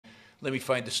Let me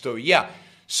find the story. Yeah.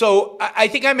 So I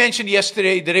think I mentioned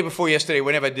yesterday, the day before yesterday,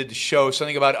 whenever I did the show,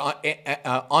 something about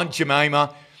Aunt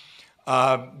Jemima,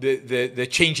 the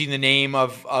changing the name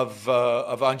of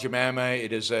Aunt Jemima.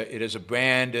 It is a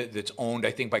brand that's owned,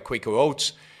 I think, by Quaker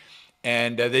Oats,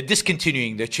 and they're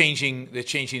discontinuing. They're changing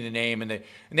the name, and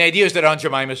the idea is that Aunt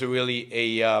Jemima is really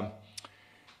a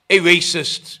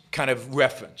racist kind of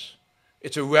reference.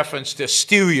 It's a reference to a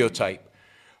stereotype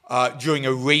during a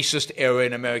racist era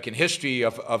in American history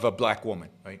of a black woman,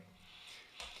 right?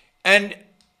 And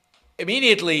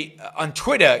immediately on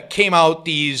Twitter came out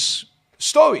these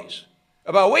stories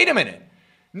about, wait a minute,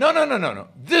 no.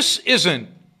 This isn't,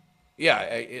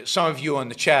 some of you on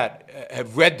the chat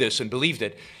have read this and believed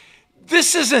it.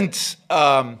 This isn't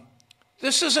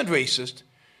racist.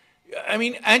 I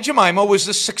mean, Aunt Jemima was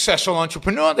the successful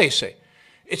entrepreneur, they say.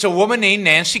 It's a woman named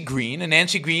Nancy Green, and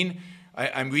Nancy Green,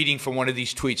 I'm reading from one of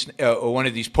these tweets, or one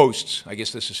of these posts, I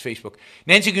guess this is Facebook.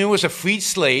 Nancy Green was a freed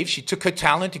slave. She took her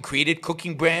talent and created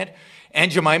cooking brand.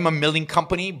 Aunt Jemima Milling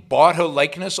Company bought her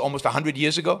likeness almost 100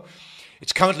 years ago.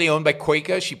 It's currently owned by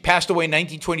Quaker. She passed away in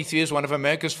 1923 as one of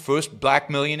America's first black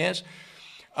millionaires.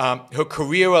 Her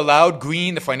career allowed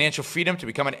Green the financial freedom to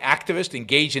become an activist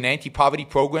engaged in anti-poverty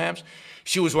programs.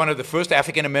 She was one of the first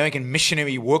African-American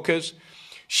missionary workers.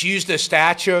 She used her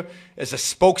stature as a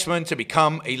spokesman to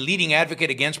become a leading advocate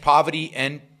against poverty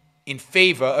and in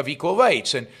favor of equal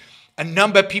rights. And a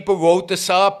number of people wrote this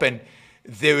up, and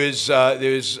there's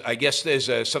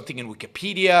something in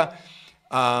Wikipedia,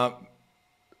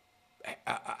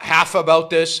 half about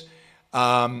this.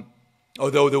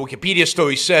 Although the Wikipedia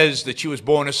story says that she was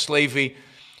born as slavery,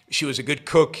 she was a good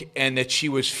cook, and that she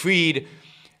was freed.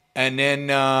 And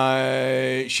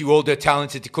then she rolled her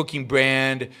talents into cooking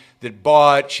brand that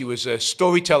bought. She was a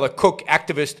storyteller, cook,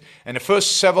 activist, and the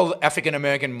first several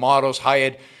African-American models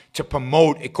hired to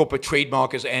promote a corporate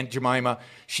trademark as Aunt Jemima.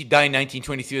 She died in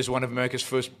 1923 as one of America's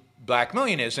first black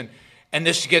millionaires. And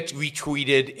this gets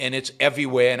retweeted, and it's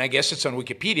everywhere. And I guess it's on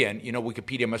Wikipedia, and you know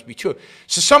Wikipedia must be true.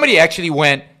 So somebody actually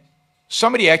went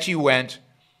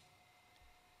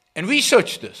and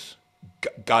researched this.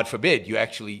 God forbid you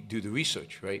actually do the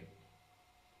research, right?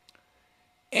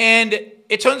 And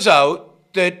it turns out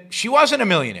that she wasn't a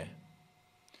millionaire.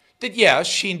 That yes,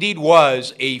 she indeed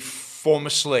was a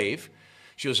former slave.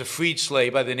 She was a freed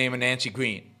slave by the name of Nancy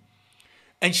Green.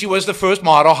 And she was the first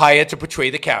model hired to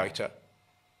portray the character.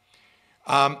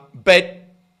 But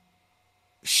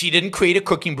she didn't create a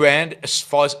cooking brand as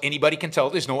far as anybody can tell.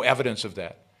 There's no evidence of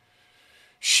that.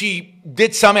 She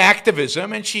did some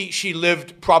activism, and she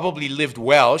probably lived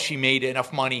well. She made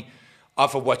enough money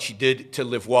off of what she did to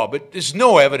live well. But there's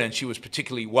no evidence she was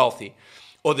particularly wealthy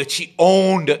or that she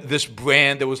owned this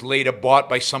brand that was later bought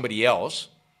by somebody else.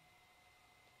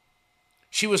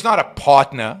 She was not a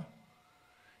partner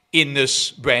in this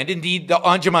brand. Indeed, the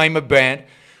Aunt Jemima brand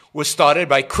was started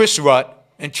by Chris Rutt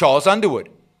and Charles Underwood.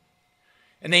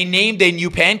 And they named their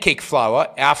new pancake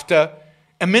flour after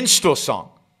a minstrel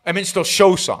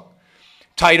show song,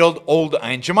 titled Old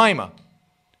Aunt Jemima.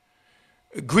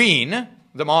 Green,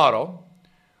 the model,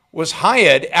 was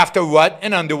hired after Rutt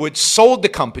and Underwood sold the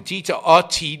company to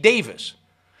R.T. Davis.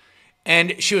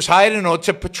 And she was hired in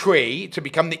order to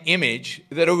become the image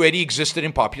that already existed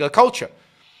in popular culture,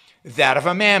 that of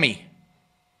a mammy,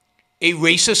 a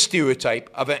racist stereotype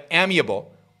of an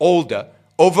amiable, older,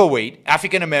 overweight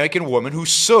African-American woman who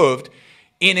served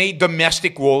in a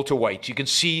domestic role to whites. You can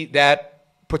see that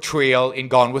portrayal in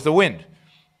Gone with the Wind.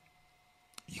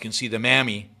 You can see the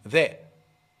mammy there.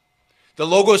 The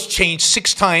logo's changed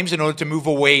 6 times in order to move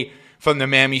away from the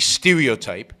mammy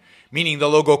stereotype, meaning the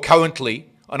logo currently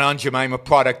on Aunt Jemima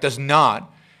product does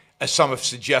not, as some have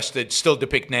suggested, still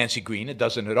depict Nancy Green. It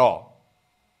doesn't at all.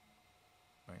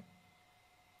 Right?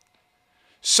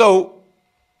 So,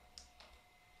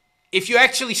 if you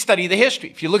actually study the history,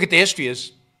 if you look at the history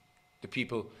as the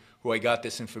people who I got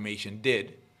this information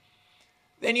did,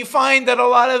 then you find that a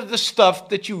lot of the stuff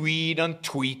that you read on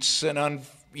tweets and on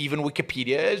even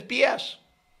Wikipedia is BS.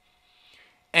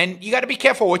 And you got to be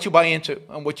careful what you buy into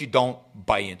and what you don't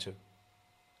buy into.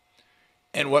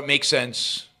 And what makes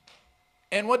sense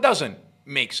and what doesn't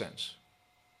make sense.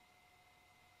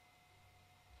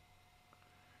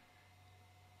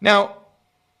 Now,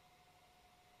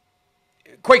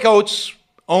 Quaker Oats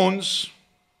owns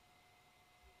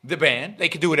the band. They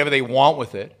can do whatever they want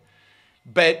with it.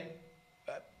 But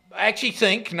I actually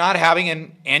think not having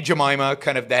an Aunt Jemima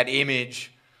kind of that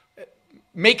image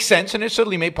makes sense, and it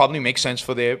certainly probably make sense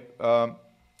for their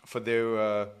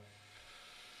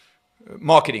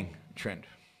marketing trend.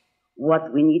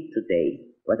 What we need today,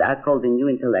 what I call the new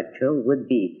intellectual, would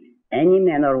be any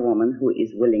man or woman who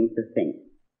is willing to think.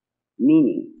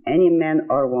 man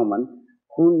or woman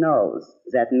who knows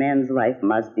that man's life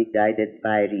must be guided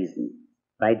by reason,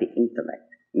 by the intellect,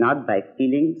 not by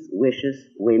feelings, wishes,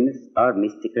 whims, or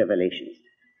mystic revelations.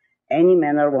 Any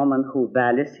man or woman who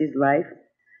values his life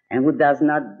and who does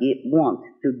not want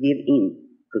to give in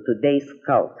to today's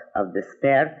cult of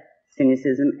despair,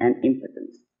 cynicism, and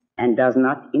impotence, and does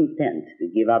not intend to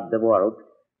give up the world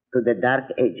to the dark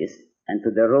ages and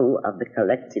to the rule of the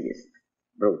collectivist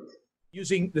brute.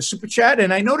 Using the super chat,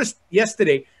 and I noticed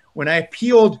yesterday when I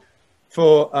appealed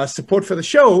for support for the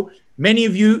show, many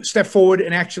of you stepped forward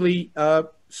and actually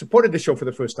supported the show for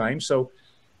the first time. So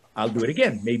I'll do it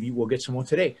again. Maybe we'll get some more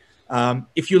today.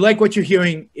 If you like what you're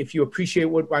hearing, if you appreciate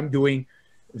what I'm doing,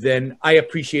 then I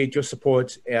appreciate your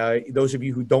support. Those of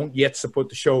you who don't yet support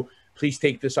the show, please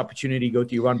take this opportunity. Go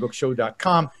to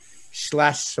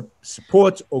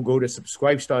yaronbrookshow.com/support or go to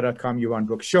subscribestar.com, Yaron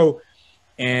Brook Show,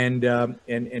 and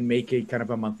make a kind of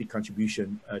a monthly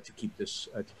contribution to keep this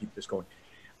going.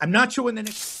 I'm not sure when the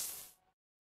next